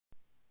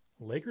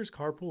Lakers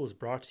Carpool is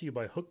brought to you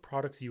by Hook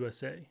Products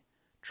USA.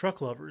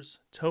 Truck lovers,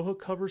 tow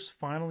hook covers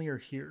finally are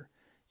here.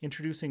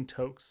 Introducing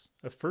Toques,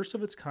 a first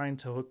of its kind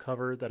tow hook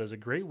cover that is a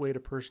great way to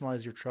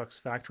personalize your truck's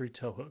factory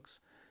tow hooks.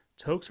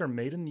 Toques are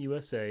made in the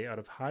USA out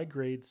of high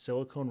grade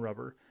silicone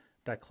rubber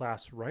that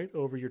clasps right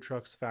over your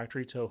truck's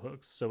factory tow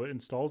hooks so it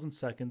installs in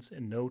seconds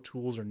and no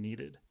tools are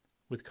needed.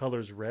 With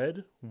colors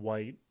red,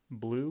 white,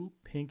 blue,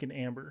 pink, and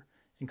amber,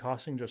 and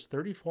costing just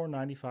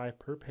 $34.95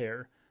 per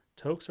pair,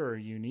 Toques are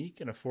a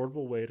unique and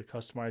affordable way to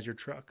customize your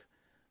truck.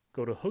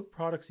 Go to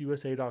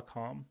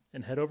hookproductsusa.com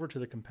and head over to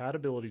the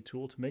compatibility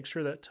tool to make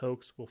sure that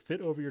Toques will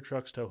fit over your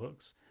truck's tow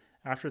hooks.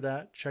 After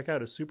that,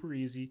 checkout is super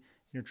easy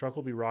and your truck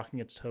will be rocking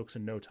its Toques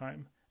in no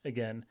time.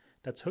 Again,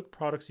 that's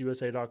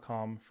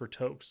hookproductsusa.com for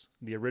Toques,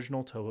 the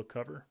original tow hook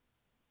cover.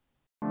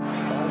 A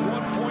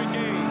 1-point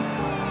game.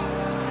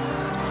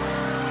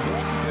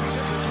 Walton can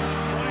tip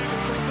it. Bryant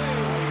with the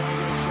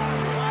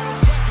save. Final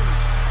seconds.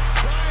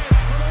 Bryant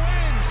for the win.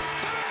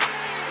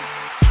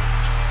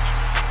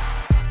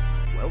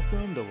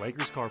 Welcome to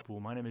Lakers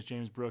Carpool. My name is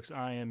James Brooks.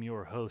 I am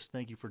your host.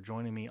 Thank you for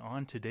joining me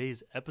on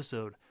today's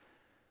episode.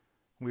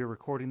 We are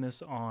recording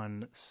this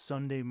on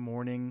Sunday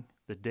morning,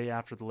 the day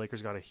after the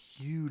Lakers got a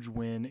huge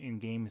win in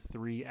Game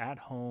 3 at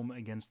home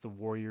against the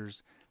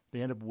Warriors.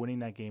 They end up winning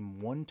that game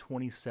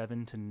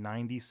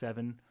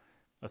 127-97,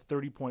 a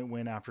 30-point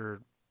win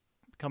after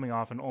coming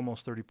off an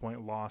almost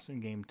 30-point loss in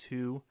Game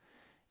 2.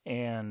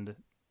 And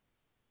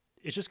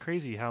it's just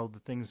crazy how the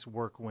things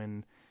work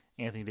when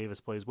Anthony Davis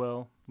plays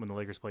well, when the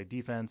Lakers play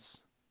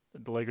defense.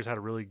 The Lakers had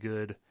a really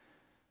good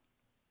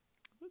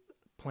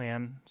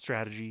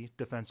strategy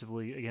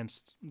defensively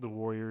against the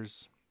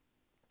Warriors.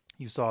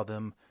 You saw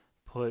them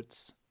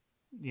put,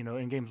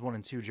 in games 1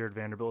 and 2, Jared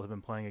Vanderbilt had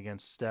been playing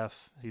against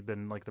Steph. He'd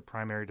been like the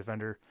primary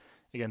defender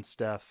against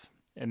Steph.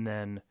 And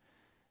then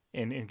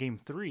in game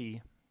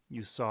 3,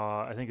 you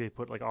saw, I think they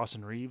put like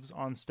Austin Reeves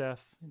on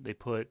Steph. They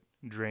put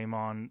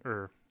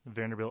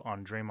Vanderbilt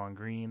on Draymond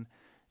Green.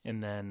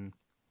 And then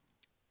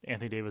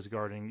Anthony Davis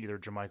guarding either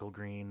JaMychal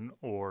Green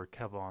or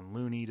Kevon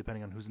Looney,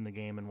 depending on who's in the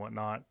game and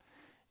whatnot.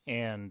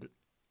 And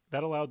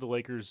that allowed the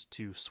Lakers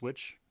to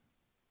switch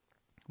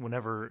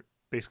whenever,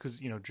 basically,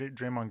 because,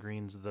 Draymond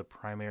Green's the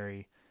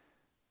primary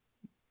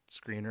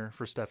screener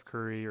for Steph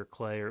Curry or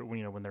Clay, or,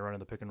 when they're running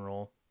the pick and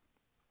roll.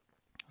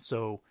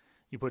 So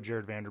you put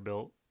Jared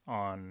Vanderbilt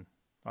on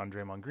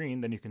Draymond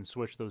Green, then you can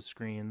switch those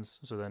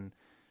screens. So then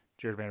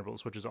Jared Vanderbilt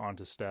switches on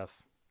to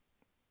Steph.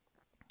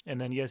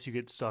 And then, yes, you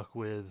get stuck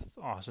with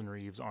Austin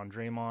Reeves on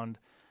Draymond,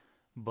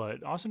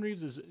 but Austin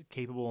Reeves is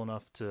capable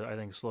enough to, I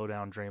think, slow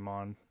down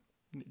Draymond.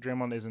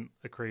 Draymond isn't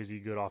a crazy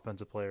good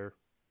offensive player.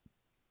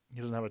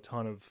 He doesn't have a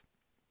ton of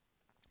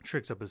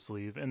tricks up his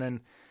sleeve. And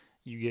then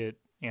you get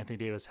Anthony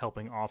Davis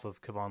helping off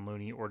of Kevon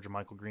Looney or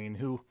JaMychal Green,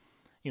 who,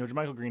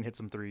 JaMychal Green hit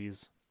some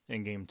threes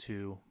in Game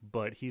 2,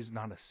 but he's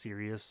not a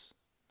serious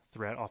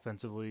threat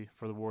offensively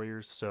for the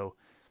Warriors. So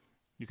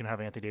you can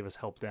have Anthony Davis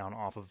help down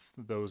off of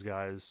those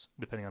guys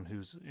depending on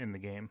who's in the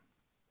game.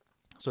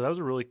 So that was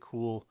a really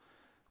cool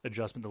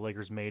adjustment the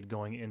Lakers made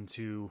going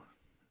into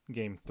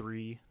Game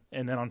 3.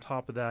 And then on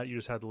top of that, you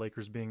just had the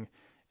Lakers being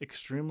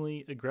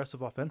extremely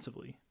aggressive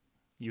offensively.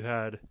 You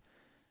had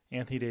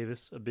Anthony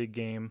Davis, a big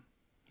game.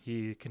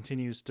 He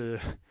continues to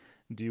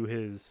do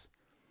his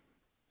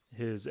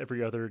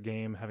every other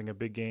game, having a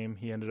big game.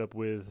 He ended up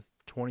with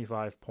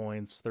 25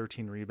 points,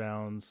 13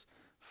 rebounds,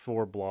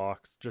 4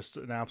 blocks, just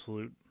an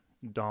absolute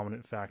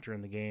dominant factor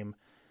in the game.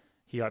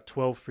 He got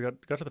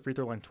got to the free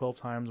throw line 12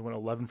 times, went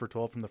 11 for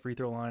 12 from the free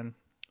throw line.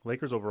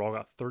 Lakers overall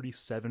got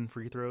 37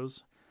 free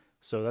throws.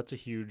 So that's a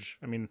huge,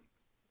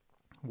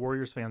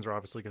 Warriors fans are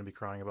obviously going to be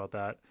crying about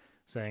that,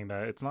 saying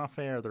that it's not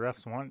fair. The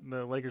refs want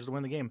the Lakers to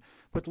win the game,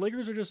 but the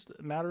Lakers are just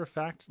matter of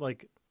fact.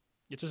 Like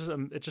it's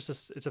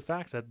a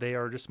fact that they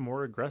are just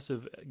more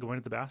aggressive going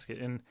to the basket,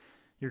 and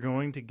you're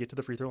going to get to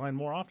the free throw line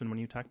more often when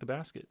you attack the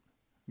basket.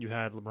 You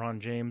had LeBron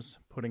James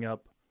putting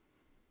up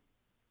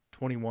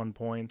 21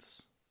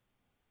 points,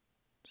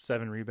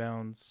 7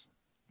 rebounds.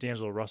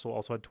 D'Angelo Russell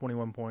also had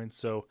 21 points.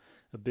 So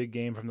a big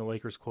game from the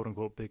Lakers, quote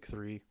unquote, big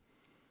three.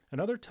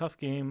 Another tough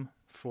game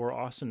for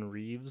Austin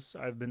Reeves.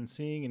 I've been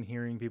seeing and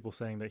hearing people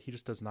saying that he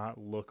just does not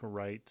look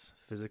right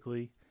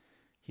physically.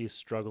 He's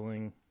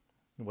struggling,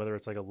 whether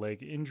it's like a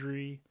leg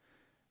injury,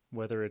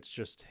 whether it's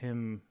just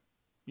him,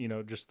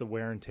 just the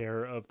wear and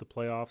tear of the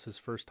playoffs, his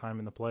first time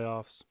in the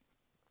playoffs.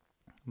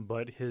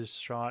 But his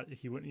shot,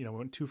 he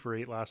went 2 for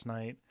 8 last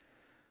night,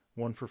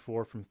 1 for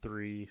 4 from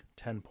 3,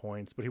 10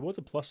 points. But he was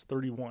a plus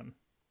 31,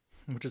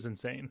 which is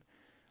insane.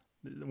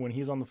 When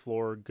he's on the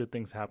floor, good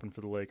things happen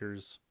for the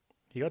Lakers.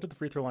 He got to the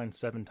free throw line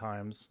 7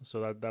 times,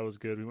 so that was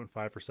good. We went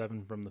 5 for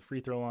 7 from the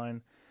free throw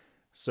line.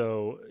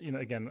 So,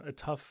 again, a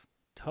tough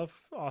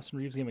Austin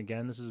Reeves game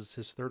again. This is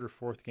his 3rd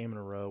or 4th game in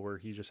a row where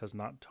he just has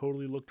not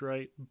totally looked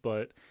right,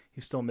 but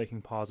he's still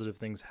making positive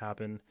things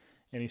happen,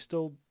 and he's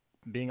still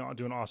doing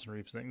Austin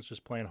Reeves things,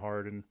 just playing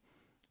hard and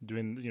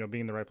doing,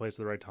 being in the right place at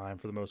the right time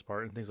for the most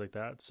part and things like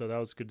that. So that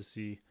was good to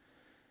see.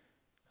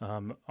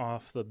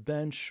 Off the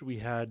bench, we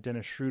had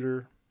Dennis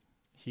Schroeder.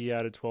 He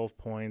added 12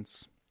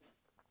 points.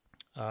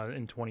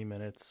 in 20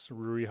 minutes.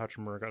 Rui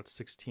Hachimura got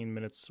 16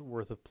 minutes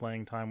worth of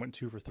playing time, went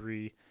 2 for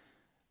 3,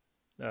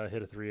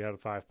 hit a 3 out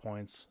of 5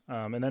 points.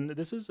 And then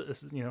this was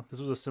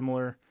a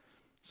similar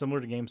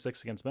to Game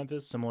 6 against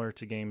Memphis, similar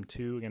to Game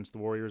 2 against the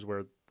Warriors,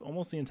 where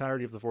almost the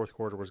entirety of the fourth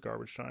quarter was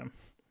garbage time.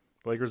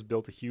 The Lakers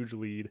built a huge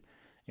lead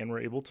and were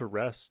able to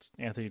rest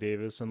Anthony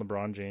Davis and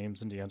LeBron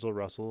James and D'Angelo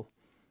Russell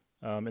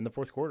in the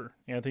fourth quarter.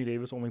 Anthony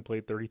Davis only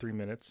played 33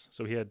 minutes,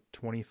 so he had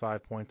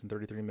 25 points in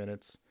 33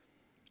 minutes.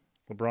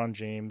 LeBron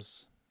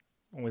James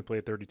only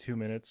played 32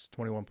 minutes,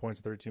 21 points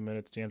in 32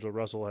 minutes. D'Angelo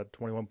Russell had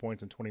 21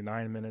 points in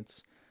 29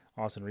 minutes.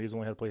 Austin Reeves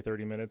only had to play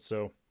 30 minutes.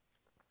 So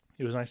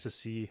it was nice to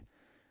see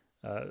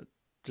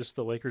just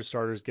the Lakers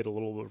starters get a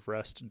little bit of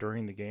rest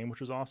during the game,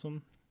 which was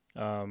awesome.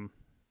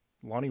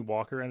 Lonnie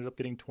Walker ended up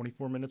getting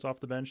 24 minutes off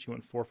the bench. He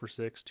went 4 for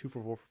 6, 2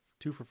 for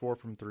 4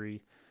 from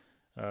 3,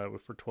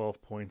 for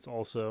 12 points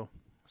also.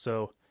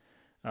 So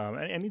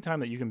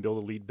anytime that you can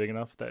build a lead big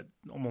enough that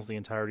almost the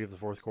entirety of the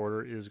fourth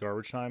quarter is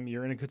garbage time,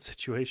 you're in a good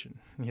situation.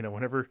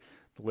 Whenever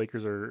the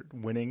Lakers are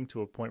winning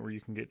to a point where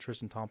you can get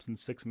Tristan Thompson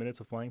 6 minutes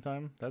of playing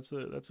time, that's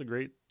a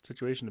great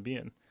situation to be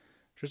in.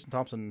 Tristan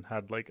Thompson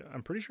had,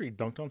 I'm pretty sure he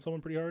dunked on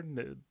someone pretty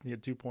hard. He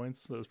had 2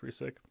 points. That was pretty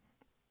sick.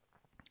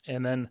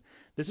 And then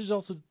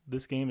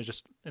this game is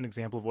just an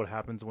example of what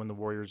happens when the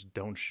Warriors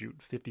don't shoot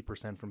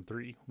 50% from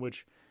 3,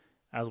 which,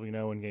 as we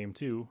know in Game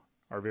 2,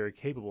 are very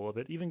capable of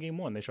it. Even Game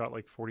 1, they shot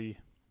 45%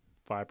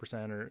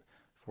 or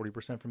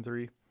 40% from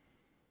 3.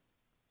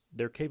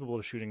 They're capable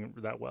of shooting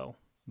that well,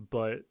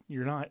 but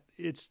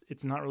it's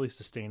not really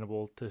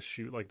sustainable to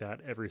shoot like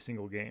that every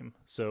single game.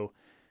 So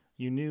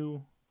you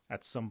knew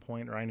at some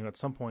point, or I knew at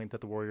some point,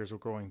 that the Warriors were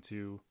going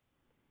to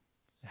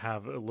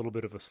have a little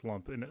bit of a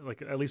slump in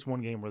at least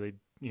one game where they,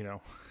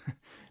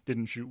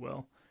 didn't shoot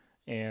well.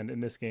 And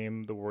in this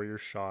game, the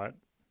Warriors shot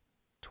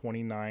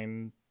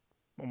 29,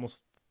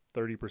 almost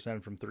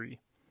 30% from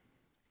 3.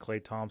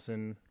 Klay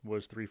Thompson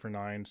was 3 for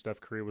 9. Steph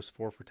Curry was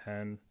 4 for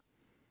 10.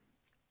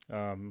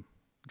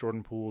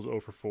 Jordan Poole was 0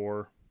 for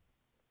 4.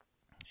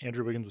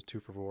 Andrew Wiggins was 2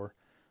 for 4.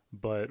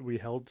 But we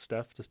held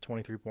Steph to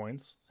 23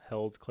 points,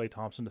 held Klay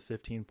Thompson to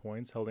 15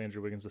 points, held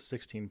Andrew Wiggins to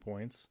 16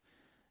 points.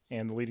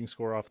 And the leading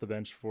scorer off the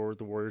bench for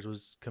the Warriors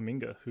was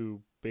Kuminga,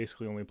 who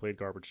basically only played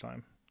garbage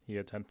time. He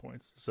had 10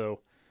 points.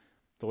 So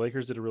the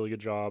Lakers did a really good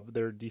job.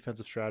 Their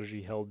defensive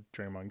strategy held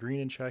Draymond Green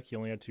in check. He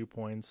only had 2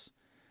 points.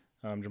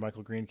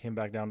 JaMychal Green came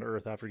back down to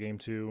earth after Game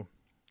 2.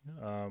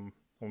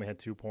 Only had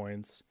 2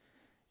 points.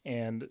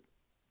 And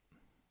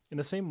in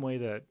the same way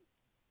that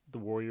the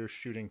Warriors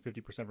shooting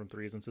 50% from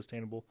 3 is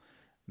unsustainable,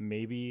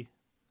 maybe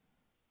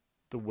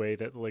the way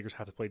that the Lakers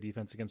have to play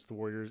defense against the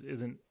Warriors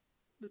isn't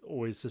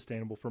always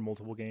sustainable for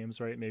multiple games,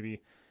 right?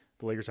 Maybe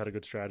the Lakers had a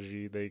good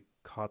strategy. They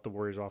caught the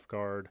Warriors off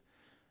guard,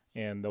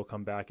 and they'll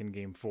come back in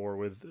Game 4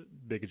 with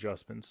big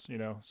adjustments,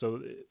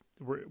 So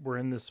we're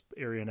in this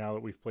area now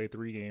that we've played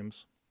 3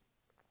 games,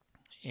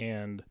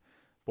 and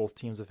both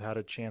teams have had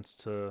a chance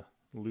to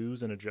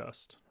lose and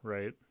adjust,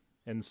 right?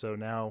 And so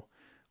now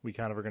we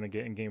kind of are going to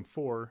get in Game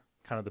 4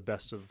 kind of the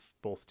best of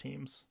both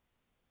teams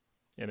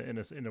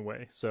in a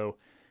way. So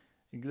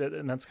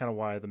and that's kind of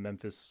why the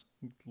Memphis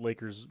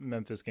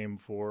Game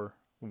 4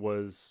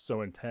 was so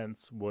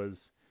intense.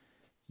 Was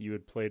you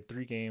had played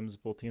 3 games,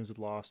 both teams had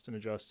lost and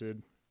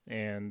adjusted,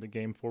 and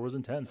Game 4 was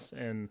intense.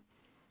 And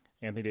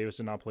Anthony Davis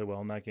did not play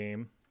well in that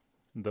game.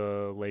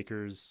 The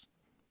Lakers,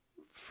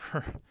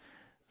 for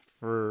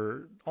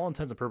all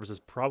intents and purposes,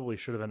 probably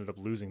should have ended up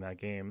losing that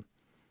game,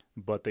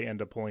 but they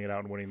end up pulling it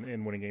out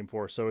and winning Game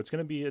 4. So it's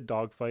going to be a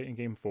dogfight in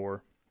Game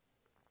 4,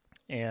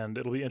 and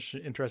it'll be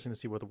interesting to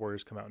see what the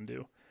Warriors come out and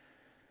do.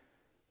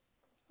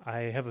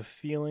 I have a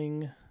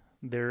feeling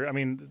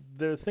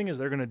the thing is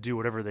they're going to do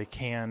whatever they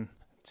can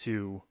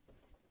to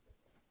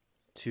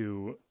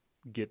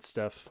get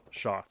Steph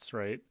shots,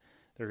 right?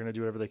 They're going to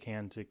do whatever they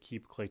can to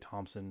keep Klay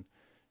Thompson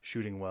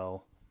shooting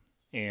well.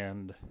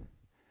 And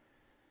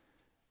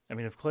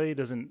if Klay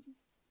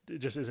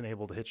just isn't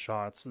able to hit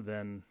shots,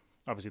 then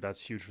obviously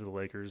that's huge for the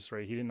Lakers,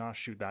 right? He did not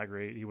shoot that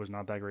great. He was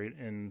not that great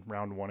in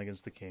round 1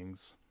 against the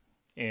Kings.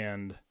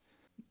 And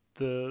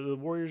the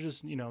Warriors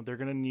just, they're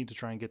going to need to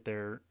try and get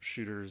their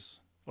shooters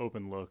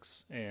open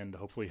looks and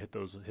hopefully hit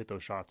those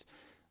shots.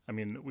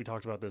 We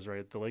talked about this,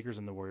 right? The Lakers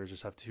and the Warriors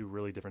just have 2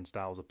 really different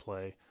styles of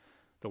play.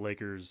 The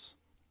Lakers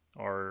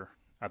are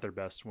at their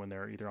best when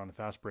they're either on a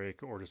fast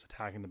break or just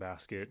attacking the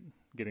basket,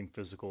 getting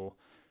physical,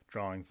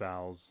 drawing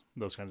fouls,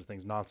 those kinds of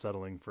things, not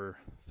settling for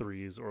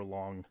 3s or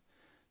long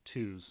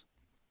 2s.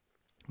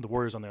 The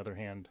Warriors, on the other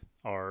hand,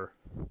 are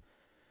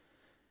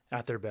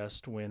at their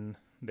best when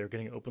they're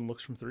getting open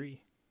looks from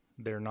 3.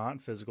 They're not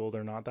physical.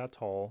 They're not that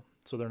tall.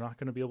 So they're not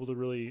going to be able to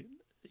really,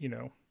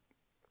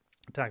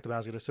 attack the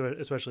basket,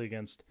 especially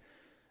against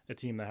a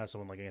team that has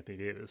someone like Anthony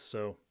Davis.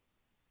 So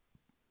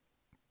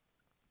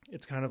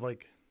it's kind of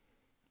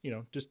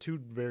just 2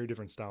 very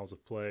different styles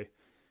of play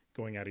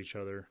going at each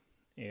other.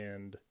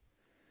 And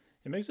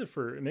it makes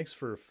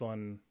for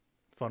fun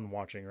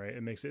watching, right?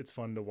 It's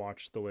fun to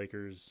watch the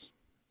Lakers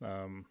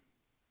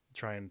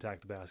try and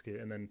attack the basket,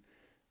 and then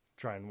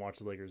try and watch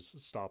the Lakers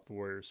stop the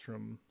Warriors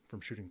from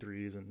shooting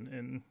threes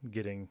and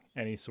getting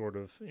any sort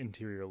of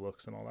interior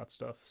looks and all that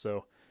stuff.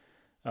 So,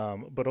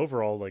 but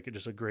overall, like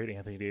just a great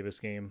Anthony Davis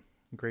game.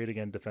 Great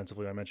again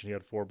defensively. I mentioned he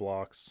had 4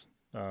 blocks,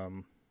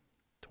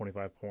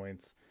 25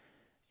 points,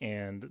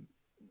 and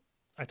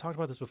I talked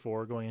about this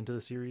before going into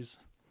the series.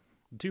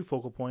 The 2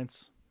 focal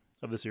points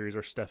of the series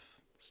are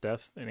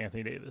Steph and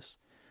Anthony Davis.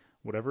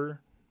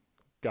 Whatever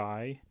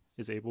guy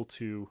is able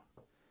to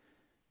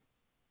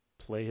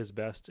play his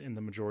best in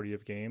the majority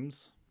of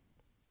games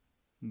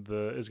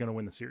is going to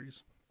win the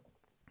series.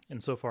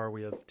 And so far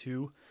we have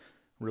 2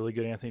 really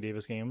good Anthony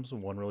Davis games,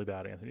 1 really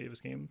bad Anthony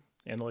Davis game,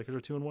 and the Lakers are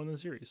 2-1 in the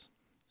series.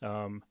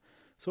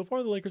 So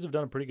far the Lakers have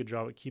done a pretty good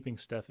job at keeping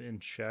Steph in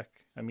check.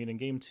 I mean, in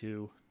game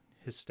 2,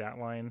 his stat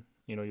line,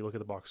 you look at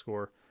the box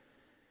score,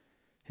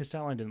 his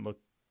stat line didn't look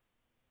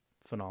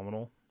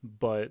phenomenal,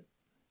 but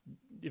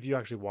if you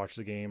actually watch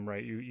the game,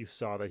 right, you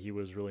saw that he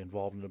was really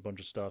involved in a bunch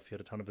of stuff. He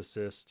had a ton of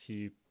assists.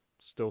 He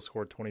still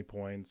scored 20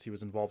 points. He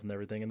was involved in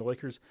everything. And the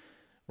Lakers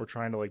were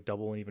trying to like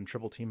double and even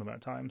triple team him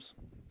at times.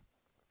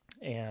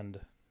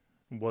 And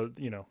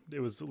it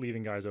was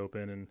leaving guys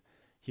open, and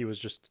he was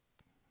just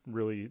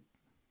really,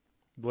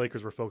 the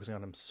Lakers were focusing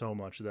on him so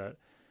much that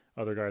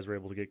other guys were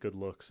able to get good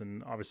looks.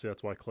 And obviously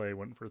that's why Klay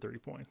went for 30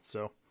 points.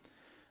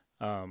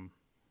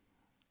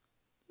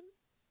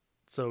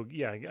 So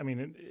yeah, I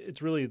mean,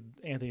 it's really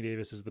Anthony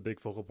Davis is the big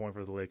focal point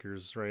for the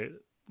Lakers, right?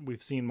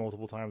 We've seen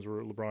multiple times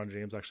where LeBron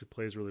James actually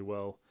plays really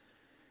well,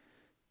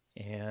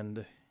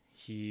 and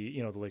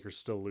the Lakers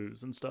still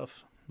lose and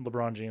stuff.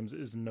 LeBron James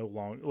is no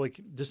longer,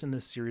 like, just in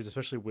this series,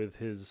 especially with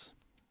his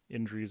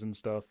injuries and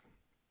stuff,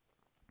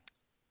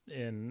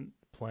 and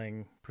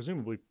playing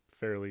presumably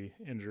fairly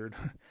injured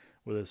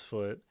with his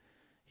foot,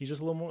 he's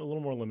just a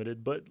little more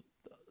limited. But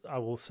I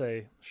will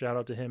say, shout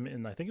out to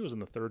him I think it was in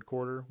the 3rd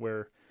quarter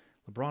where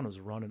LeBron was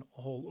running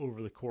all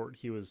over the court.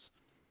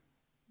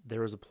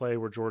 There was a play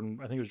where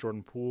I think it was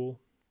Jordan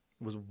Poole,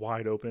 was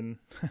wide open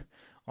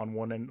on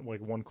one end, like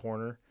one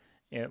corner,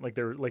 and like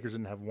Lakers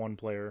didn't have one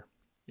player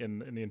in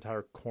the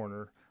entire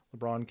corner.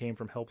 LeBron came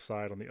from help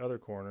side on the other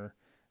corner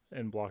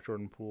and blocked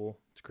Jordan Poole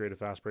to create a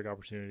fast break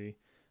opportunity.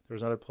 There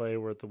was another play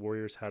where the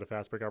Warriors had a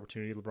fast break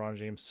opportunity. LeBron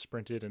James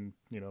sprinted and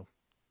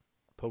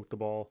poked the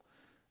ball,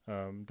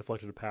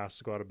 deflected a pass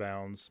to go out of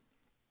bounds,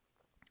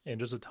 and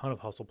just a ton of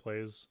hustle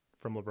plays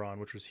from LeBron,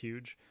 which was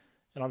huge.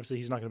 And obviously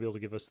he's not going to be able to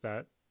give us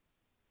that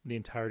the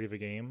entirety of a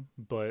game,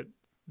 but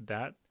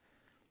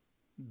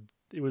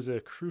it was a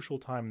crucial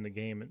time in the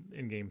game,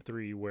 in game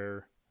 3,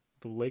 where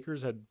the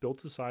Lakers had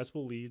built a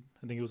sizable lead.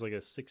 I think it was like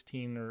a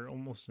 16 or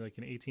almost like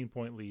an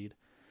 18-point lead.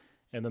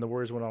 And then the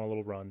Warriors went on a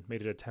little run,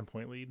 made it a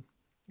 10-point lead.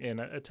 And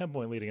a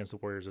 10-point lead against the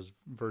Warriors is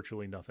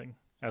virtually nothing,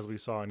 as we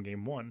saw in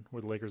game 1,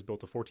 where the Lakers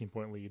built a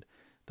 14-point lead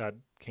that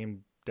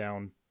came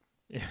down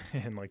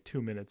in like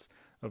 2 minutes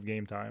of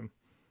game time,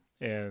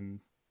 and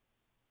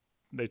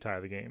they tie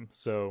the game.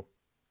 So,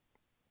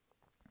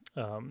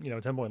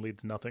 10-point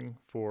lead's nothing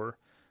for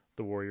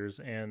the Warriors,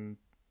 and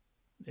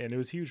it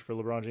was huge for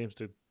LeBron James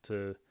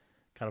to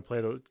kind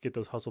of get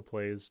those hustle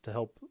plays to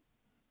help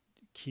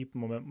keep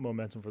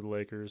momentum for the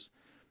Lakers.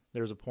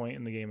 There was a point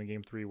in the game in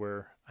game 3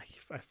 where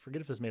I forget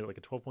if this made it like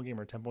a 12-point game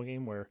or a 10-point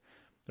game, where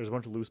there's a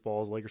bunch of loose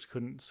balls. The Lakers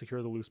couldn't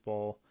secure the loose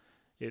ball.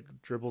 It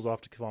dribbles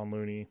off to Kevon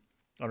Looney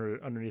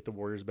underneath the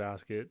Warriors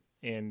basket,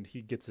 and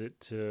he gets it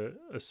to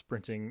a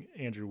sprinting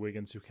Andrew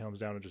Wiggins, who comes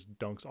down and just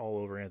dunks all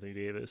over Anthony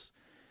Davis.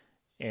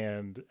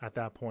 And at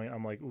that point,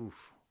 I'm like,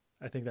 oof,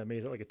 I think that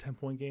made it like a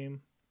 10-point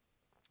game.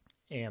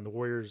 And the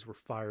Warriors were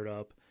fired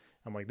up.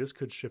 I'm like, this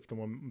could shift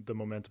the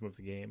momentum of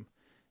the game.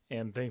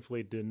 And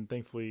thankfully it didn't.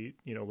 Thankfully,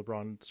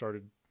 LeBron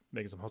started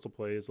making some hustle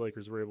plays.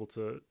 Lakers were able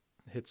to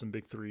hit some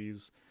big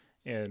threes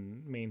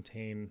and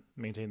maintain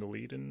the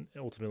lead, and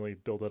ultimately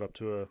build it up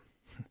to a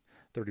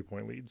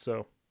 30-point lead.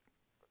 So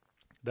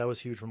that was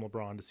huge from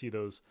LeBron to see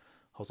those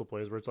hustle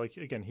plays where it's like,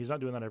 again, he's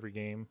not doing that every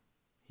game.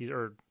 He's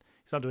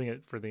not doing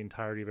it for the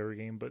entirety of every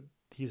game, but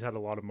he's had a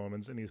lot of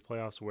moments in these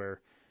playoffs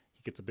where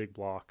he gets a big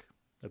block,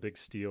 a big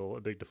steal,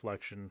 a big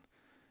deflection,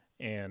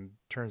 and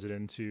turns it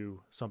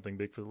into something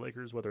big for the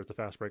Lakers, whether it's a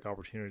fast break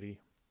opportunity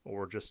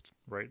or just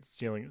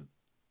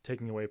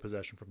taking away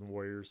possession from the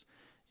Warriors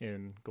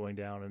in going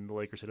down, and the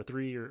Lakers hit a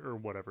 3 or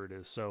whatever it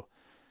is. So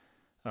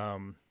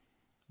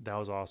that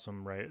was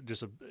awesome, right?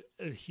 Just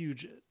a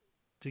huge,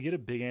 to get a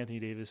big Anthony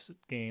Davis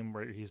game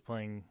where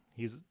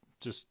he's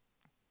just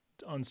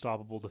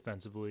unstoppable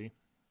defensively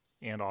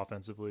and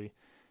offensively.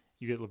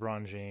 You get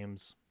LeBron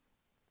James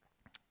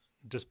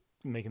just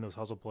making those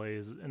hustle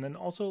plays, and then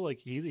also like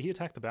he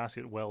attacked the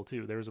basket well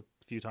too. There was a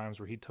few times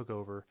where he took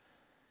over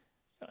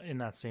in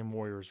that same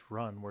Warriors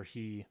run where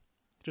he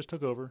just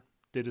took over,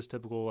 did his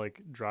typical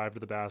like drive to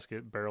the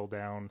basket, barrel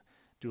down,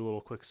 do a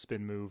little quick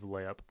spin move,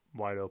 layup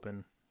wide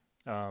open.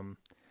 And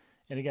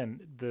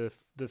again,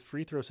 the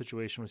free throw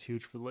situation was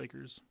huge for the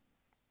Lakers.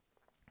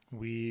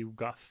 We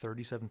got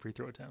 37 free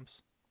throw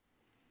attempts.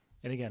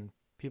 And again,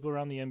 people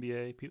around the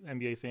NBA,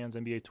 NBA fans,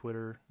 NBA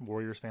Twitter,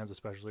 Warriors fans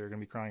especially, are going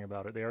to be crying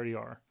about it. They already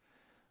are.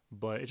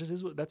 But it just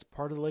is, that's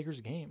part of the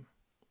Lakers game.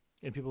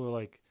 and people are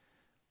like,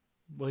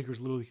 Lakers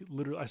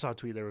literally. I saw a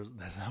tweet I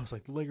was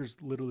like, the Lakers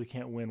literally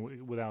can't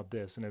win without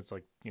this, and it's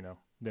like,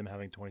 them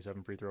having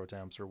 27 free throw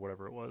attempts or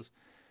whatever it was,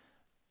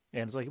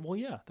 and it's like, well,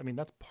 yeah, I mean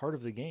that's part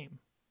of the game.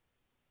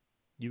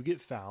 You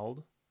get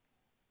fouled,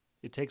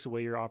 it takes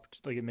away your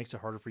it makes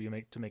it harder for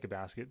you to make a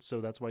basket, so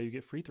that's why you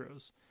get free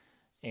throws,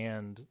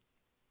 and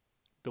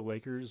the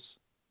Lakers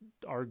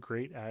are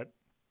great at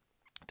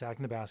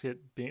attacking the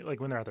basket, being like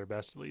when they're at their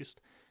best, at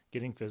least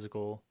getting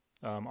physical.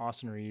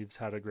 Austin Reeves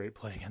had a great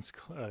play against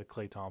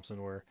Klay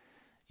Thompson where,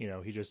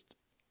 he just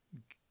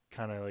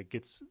kind of like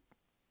gets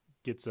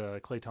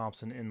Klay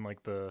Thompson in like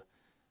a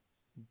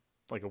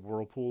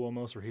whirlpool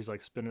almost, where he's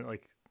like spinning,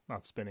 like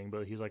not spinning,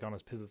 but he's like on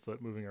his pivot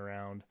foot moving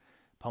around,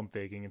 pump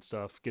faking and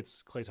stuff,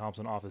 gets Klay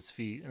Thompson off his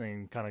feet, and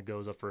then kind of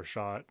goes up for a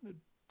shot,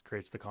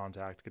 creates the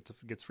contact,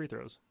 gets free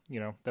throws.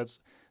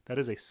 That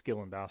is a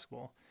skill in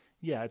basketball.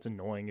 Yeah, it's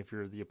annoying if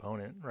you're the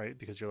opponent, right?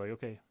 Because you're like,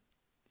 okay,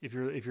 if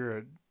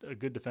you're a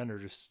good defender,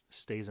 just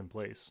stays in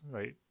place,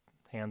 right?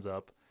 Hands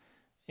up,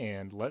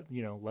 and let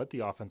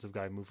the offensive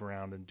guy move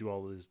around and do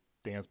all these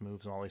dance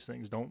moves and all these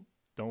things.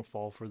 Don't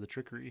fall for the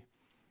trickery.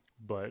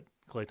 But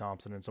Klay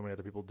Thompson and so many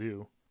other people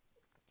do,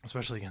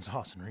 especially against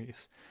Austin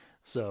Reeves.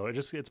 So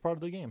it's part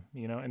of the game,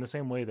 in the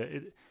same way that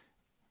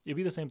it'd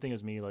be the same thing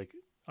as me like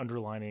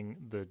underlining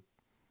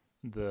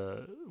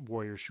the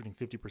Warriors shooting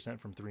 50%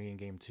 from 3 in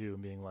game 2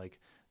 and being like,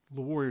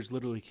 the Warriors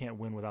literally can't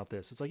win without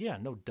this. It's like, yeah,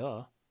 no,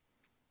 duh.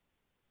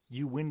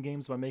 You win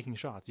games by making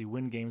shots. You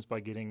win games by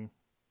getting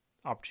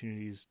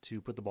opportunities to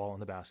put the ball in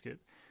the basket,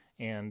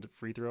 and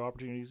free throw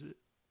opportunities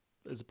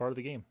is a part of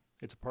the game.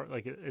 It's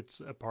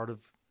a part of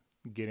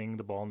getting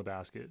the ball in the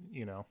basket,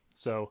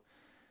 So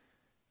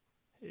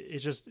it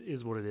just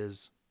is what it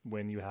is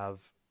when you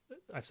have.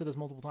 I've said this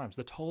multiple times.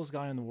 The tallest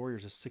guy on the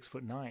Warriors is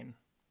 6'9".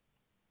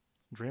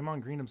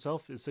 Draymond Green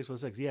himself is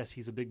 6'6". Yes,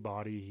 he's a big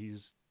body.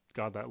 He's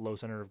got that low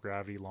center of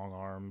gravity, long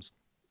arms.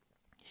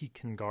 He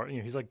can guard.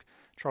 He's like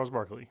Charles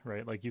Barkley,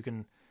 right? Like you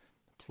can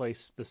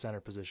place the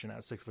center position at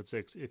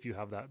 6'6" if you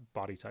have that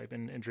body type,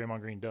 and Draymond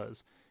Green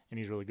does, and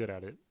he's really good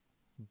at it.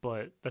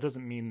 But that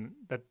doesn't mean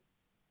that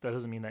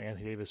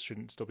Anthony Davis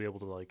shouldn't still be able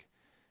to like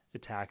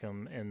attack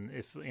him. And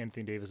if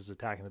Anthony Davis is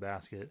attacking the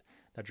basket,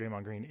 that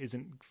Draymond Green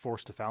isn't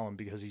forced to foul him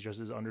because he just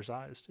is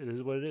undersized. It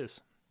is what it is.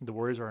 The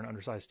Warriors are an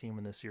undersized team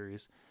in this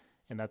series,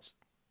 and that's,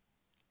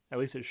 at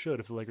least it should,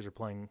 if the Lakers are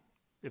playing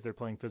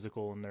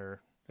physical and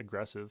they're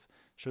aggressive,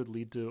 should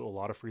lead to a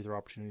lot of free throw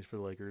opportunities for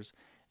the Lakers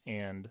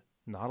and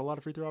not a lot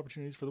of free throw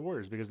opportunities for the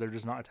Warriors because they're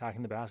just not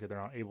attacking the basket. They're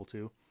not able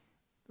to,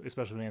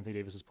 especially when Anthony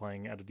Davis is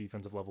playing at a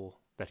defensive level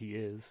that he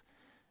is,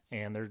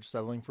 and they're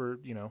settling for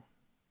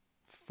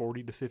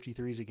 40 to 50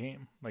 threes a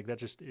game. Like that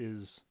just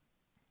is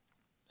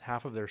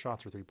half of their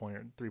shots are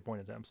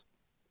three-point attempts.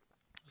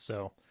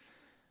 So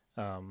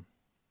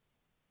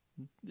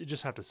you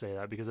just have to say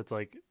that because it's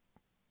like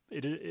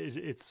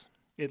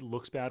it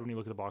looks bad when you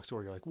look at the box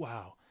score. You're like,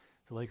 wow,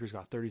 the Lakers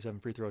got 37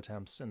 free throw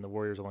attempts and the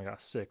Warriors only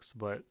got 6.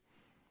 But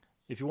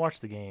if you watch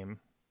the game,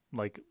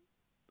 like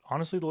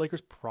honestly, the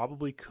Lakers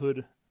probably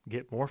could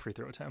get more free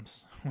throw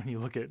attempts when you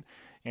look at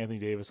Anthony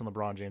Davis and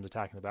LeBron James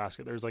attacking the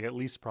basket. There's like at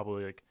least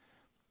probably like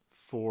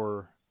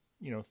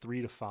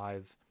 3 to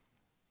 5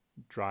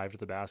 drive to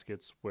the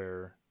baskets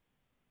where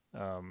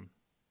where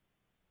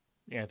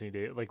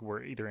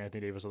either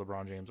Anthony Davis or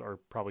LeBron James are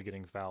probably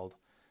getting fouled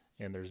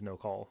and there's no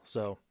call.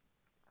 So,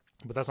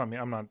 but that's not me.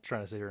 I'm not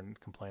trying to sit here and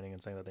complaining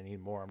and saying that they need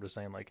more. I'm just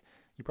saying like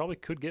you probably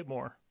could get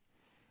more.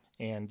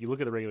 And you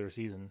look at the regular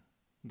season,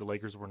 the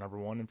Lakers were number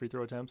 1 in free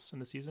throw attempts in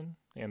the season,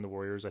 and the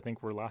Warriors, I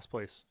think, were last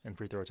place in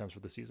free throw attempts for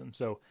the season.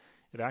 So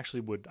it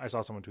actually would, I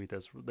saw someone tweet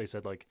this, they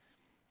said like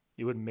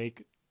it would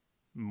make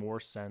more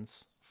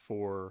sense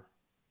it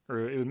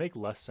would make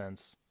less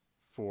sense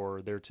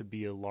for there to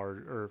be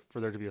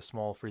a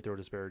small free throw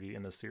disparity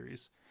in this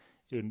series.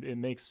 It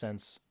makes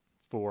sense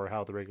for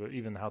how the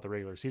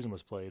regular season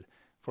was played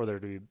for there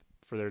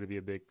to be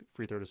a big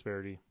free throw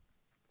disparity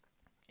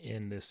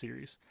in this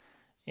series.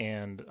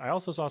 And I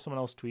also saw someone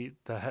else tweet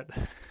that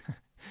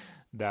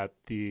that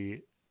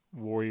the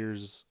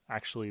Warriors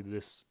actually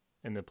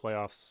in the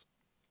playoffs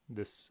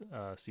this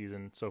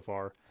season so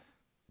far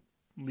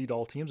lead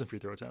all teams in free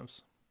throw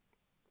attempts.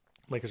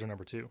 Lakers are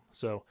number 2.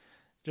 So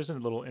just a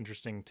little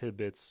interesting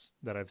tidbits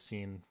that I've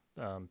seen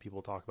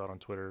people talk about on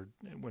Twitter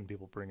when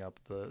people bring up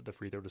the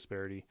free throw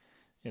disparity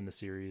in the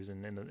series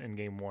and in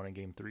game 1 and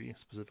game 3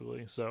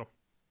 specifically. So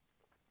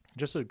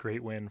just a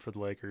great win for the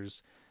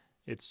Lakers.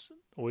 It's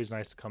always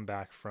nice to come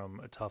back from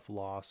a tough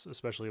loss,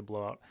 especially a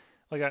blowout.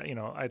 Like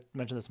I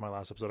mentioned this in my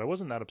last episode. I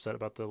wasn't that upset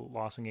about the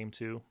loss in game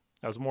 2.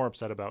 I was more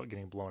upset about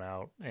getting blown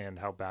out and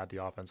how bad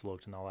the offense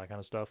looked and all that kind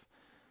of stuff.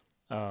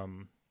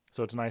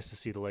 So it's nice to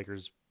see the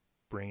Lakers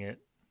bring it.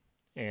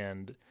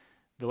 And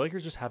the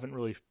Lakers just haven't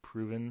really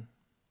proven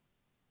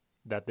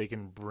that they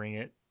can bring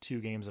it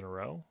 2 games in a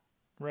row,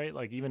 right?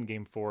 Like even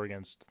game 4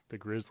 against the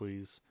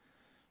Grizzlies,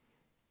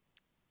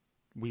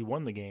 we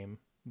won the game,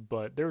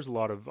 but there was a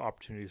lot of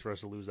opportunities for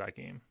us to lose that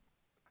game.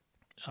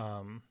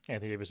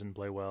 Anthony Davis didn't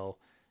play well.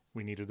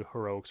 We needed the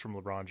heroics from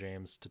LeBron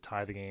James to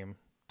tie the game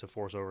to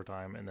force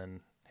overtime, and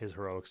then his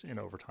heroics in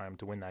overtime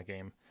to win that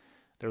game.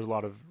 There's a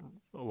lot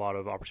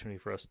of opportunity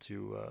for us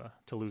to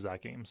lose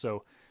that game.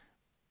 So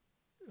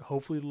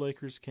hopefully the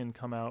Lakers can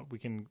come out.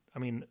 I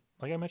mean,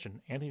 like I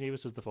mentioned, Anthony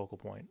Davis is the focal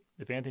point.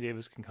 If Anthony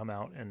Davis can come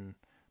out and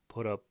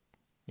put up,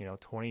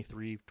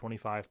 23,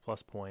 25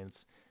 plus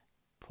points,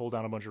 pull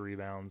down a bunch of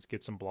rebounds,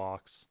 get some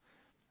blocks,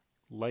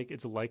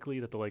 it's likely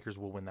that the Lakers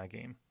will win that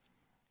game.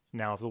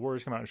 Now, if the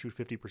Warriors come out and shoot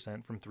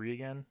 50% from three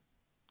again,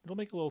 it'll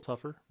make it a little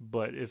tougher.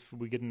 But if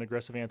we get an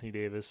aggressive Anthony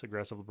Davis,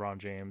 aggressive LeBron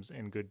James,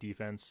 and good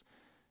defense,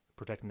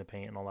 protecting the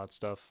paint and all that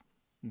stuff,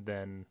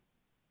 then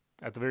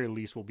at the very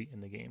least we'll be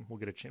in the game. We'll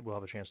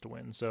have a chance to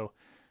win. So,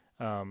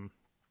 I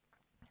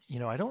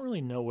don't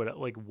really know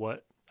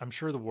what I'm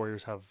sure the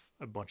Warriors have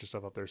a bunch of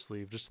stuff up their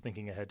sleeve. Just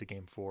thinking ahead to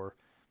Game 4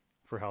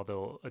 for how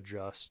they'll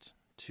adjust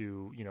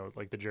to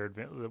like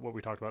what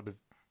we talked about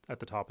at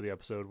the top of the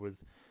episode with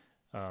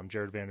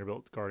Jared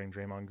Vanderbilt guarding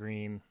Draymond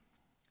Green,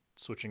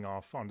 switching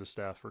off onto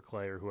Steph or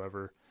Clay or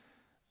whoever.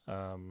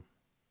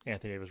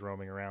 Anthony Davis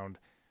roaming around.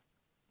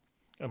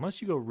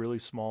 Unless you go really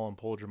small and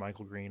pull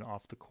Jermichael Green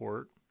off the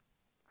court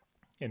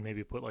and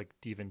maybe put like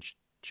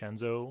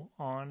DiVincenzo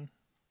on,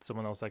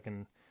 someone else that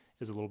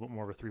is a little bit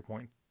more of a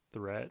 3-point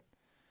threat,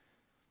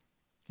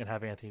 and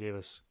have Anthony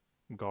Davis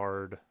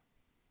guard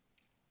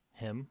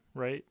him,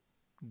 right?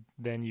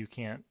 Then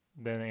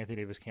Anthony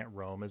Davis can't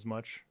roam as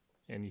much,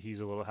 and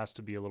has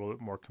to be a little bit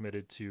more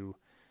committed to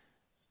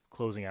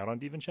closing out on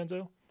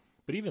DiVincenzo.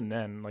 But even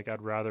then, like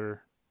I'd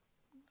rather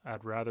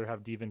have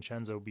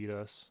DiVincenzo beat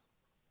us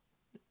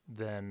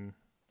than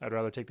I'd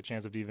rather take the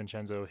chance of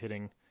DiVincenzo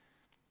hitting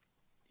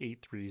 8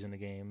 threes in a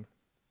game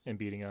and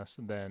beating us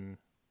than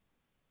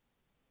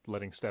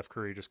letting Steph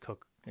Curry just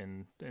cook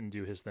and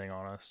do his thing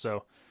on us.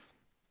 So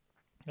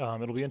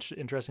it'll be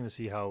interesting to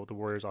see how the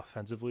Warriors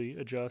offensively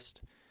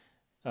adjust.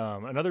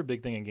 Another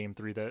big thing in Game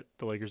 3 that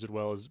the Lakers did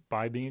well is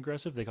by being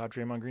aggressive, they got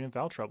Draymond Green in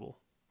foul trouble.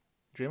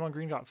 Draymond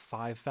Green got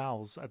 5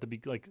 fouls at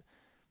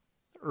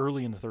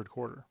early in the third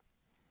quarter.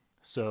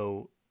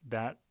 So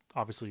that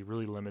obviously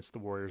really limits the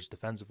Warriors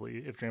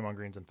defensively if Draymond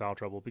Green's in foul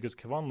trouble, because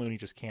Kevon Looney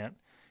just can't.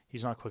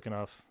 He's not quick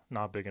enough,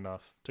 not big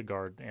enough to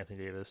guard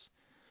Anthony Davis.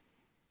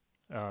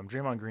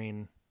 Draymond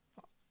Green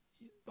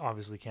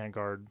obviously can't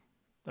guard.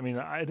 I mean,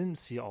 I didn't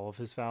see all of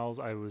his fouls.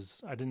 I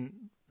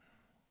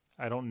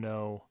don't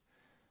know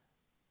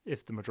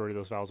if the majority of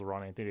those fouls were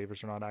on Anthony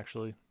Davis or not,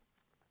 actually.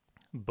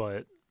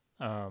 But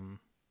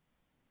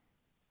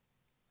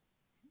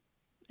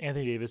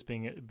Anthony Davis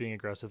being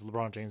aggressive,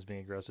 LeBron James being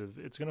aggressive,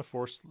 it's going to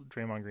force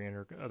Draymond Green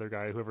or other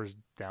guy, whoever's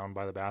down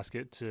by the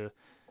basket, to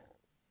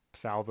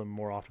foul them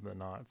more often than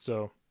not.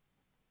 So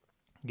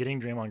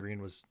getting Draymond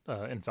Green was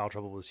in foul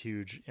trouble was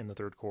huge in the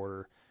third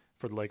quarter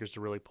for the Lakers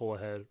to really pull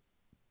ahead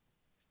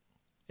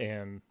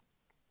and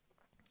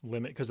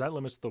because that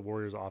limits the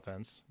Warriors'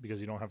 offense, because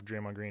you don't have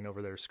Draymond Green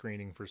over there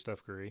screening for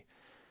Steph Curry,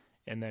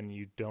 and then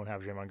you don't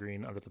have Draymond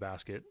Green under the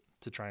basket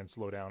to try and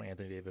slow down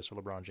Anthony Davis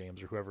or LeBron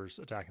James or whoever's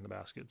attacking the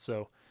basket.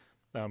 So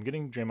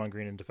getting Draymond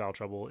Green into foul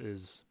trouble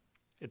it's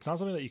not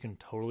something that you can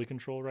totally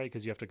control, right?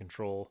 Because you have to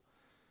control.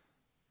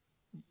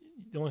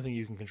 The only thing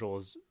you can control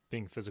is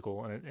being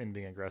physical and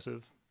being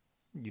aggressive.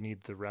 You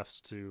need the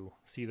refs to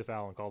see the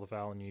foul and call the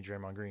foul, and you need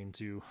Draymond Green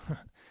to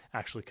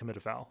actually commit a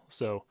foul.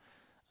 So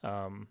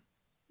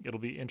it'll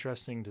be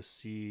interesting to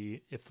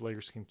see if the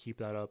Lakers can keep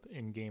that up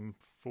in Game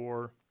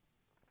 4.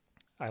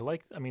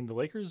 The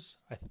Lakers,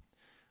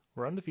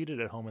 we're undefeated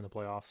at home in the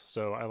playoffs,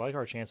 so I like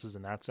our chances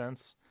in that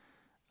sense.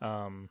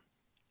 I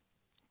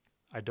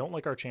don't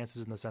like our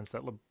chances in the sense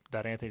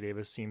that Anthony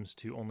Davis seems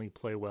to only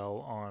play well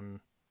on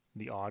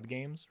the odd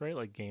games, right?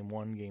 Like Game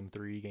 1, Game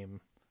 3, Game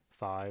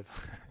 5.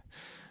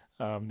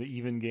 The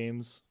even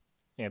games,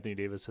 Anthony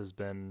Davis has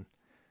been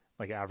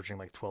averaging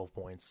 12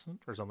 points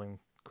or something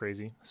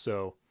crazy.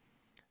 So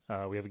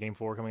we have a Game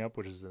 4 coming up,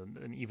 which is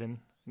an even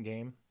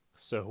game.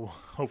 So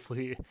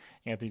hopefully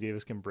Anthony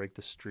Davis can break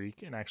the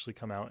streak and actually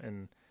come out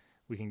and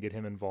we can get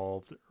him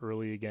involved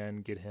early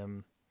again, get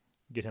him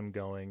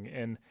going.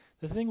 And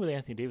the thing with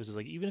Anthony Davis is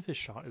even if his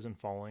shot isn't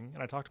falling,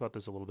 and I talked about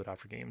this a little bit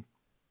after games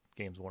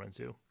 1 and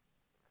 2,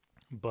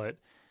 but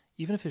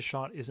even if his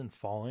shot isn't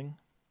falling,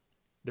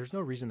 there's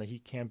no reason that he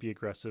can't be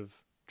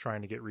aggressive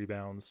trying to get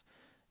rebounds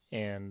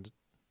and,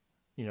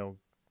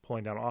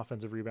 pulling down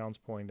offensive rebounds,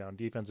 pulling down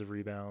defensive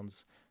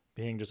rebounds,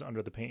 being just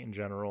under the paint in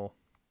general.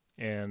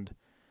 And,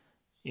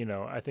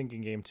 I think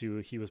in Game 2,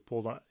 he was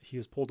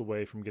pulled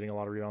away from getting a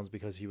lot of rebounds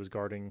because he was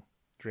guarding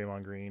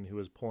Draymond Green, who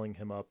was pulling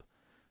him up,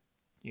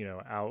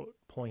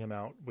 pulling him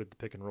out with the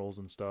pick and rolls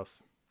and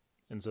stuff.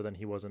 And so then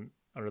he wasn't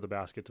under the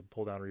basket to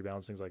pull down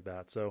rebounds, things like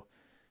that. So,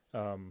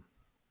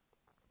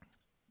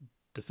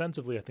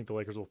 defensively, I think the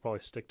Lakers will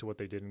probably stick to what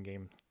they did in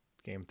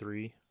Game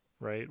 3,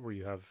 right, where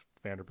you have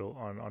Vanderbilt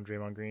on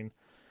Draymond Green.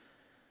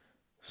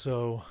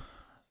 So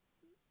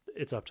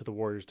it's up to the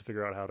Warriors to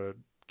figure out how to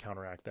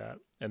counteract that,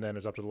 and then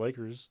it's up to the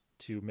Lakers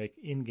to make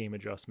in-game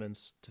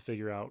adjustments to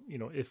figure out,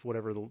 if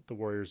whatever the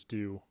Warriors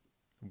do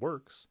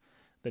works,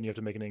 then you have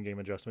to make an in-game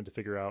adjustment to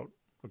figure out,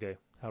 okay,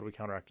 how do we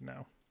counteract it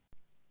now?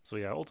 So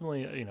yeah,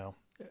 ultimately,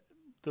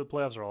 the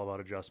playoffs are all about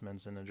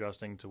adjustments and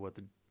adjusting to what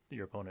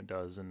your opponent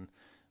does, and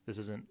this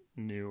isn't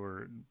new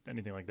or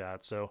anything like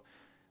that. So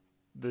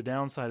the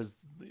downside is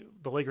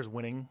the Lakers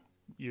winning.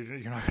 You're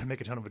not going to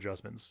make a ton of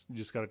adjustments. You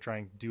just got to try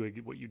and do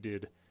what you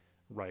did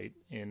right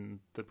in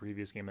the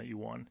previous game that you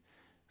won.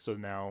 So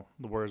now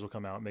the Warriors will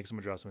come out and make some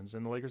adjustments,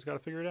 and the Lakers got to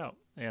figure it out.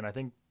 And I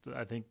think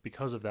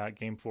because of that,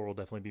 Game 4 will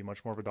definitely be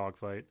much more of a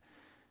dogfight.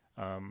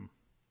 I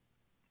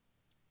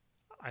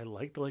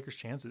like the Lakers'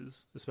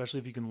 chances, especially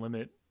if you can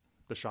limit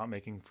the shot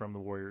making from the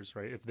Warriors,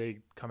 right? If they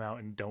come out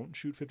and don't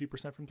shoot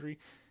 50% from three,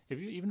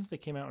 even if they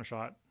came out and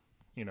shot,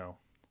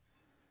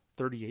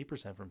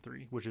 38% from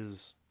three, which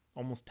is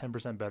almost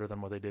 10% better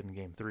than what they did in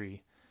Game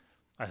 3,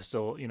 I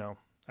still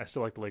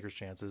like the Lakers'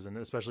 chances, and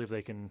especially if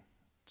they can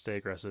stay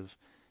aggressive,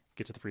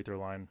 get to the free throw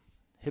line,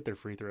 hit their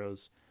free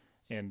throws,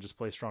 and just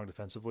play strong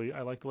defensively,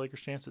 I like the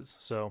Lakers' chances.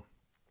 So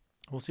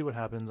we'll see what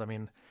happens. I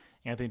mean,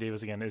 Anthony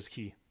Davis, again, is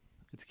key.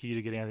 It's key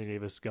to get Anthony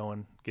Davis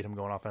going, get him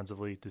going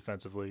offensively,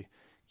 defensively,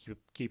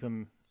 keep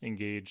him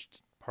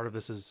engaged. Part of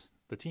this is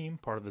the team,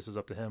 part of this is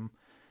up to him.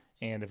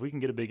 And if we can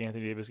get a big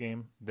Anthony Davis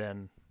game,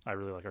 then I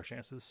really like our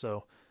chances.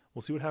 So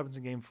we'll see what happens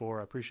in Game 4.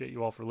 I appreciate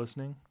you all for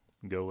listening.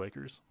 Go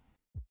Lakers.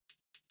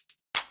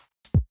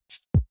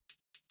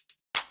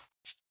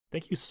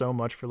 Thank you so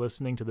much for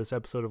listening to this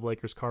episode of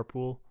Lakers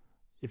Carpool.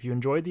 If you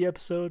enjoyed the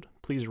episode,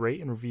 please rate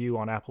and review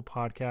on Apple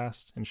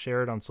Podcasts and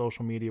share it on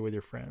social media with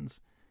your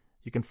friends.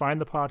 You can find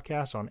the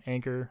podcast on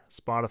Anchor,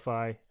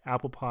 Spotify,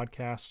 Apple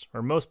Podcasts,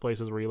 or most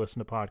places where you listen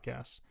to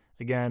podcasts.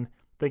 Again,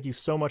 thank you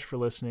so much for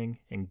listening,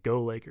 and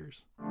go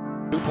Lakers.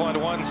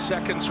 2.1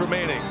 seconds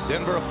remaining.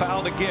 Denver a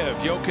foul to give.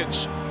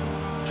 Jokic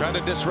trying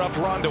to disrupt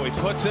Rondo. He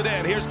puts it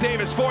in. Here's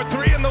Davis,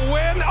 4-3 in the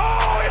win.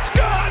 Oh, it's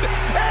good!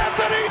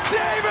 Anthony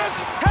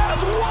Davis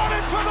has won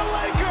it for the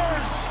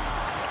Lakers!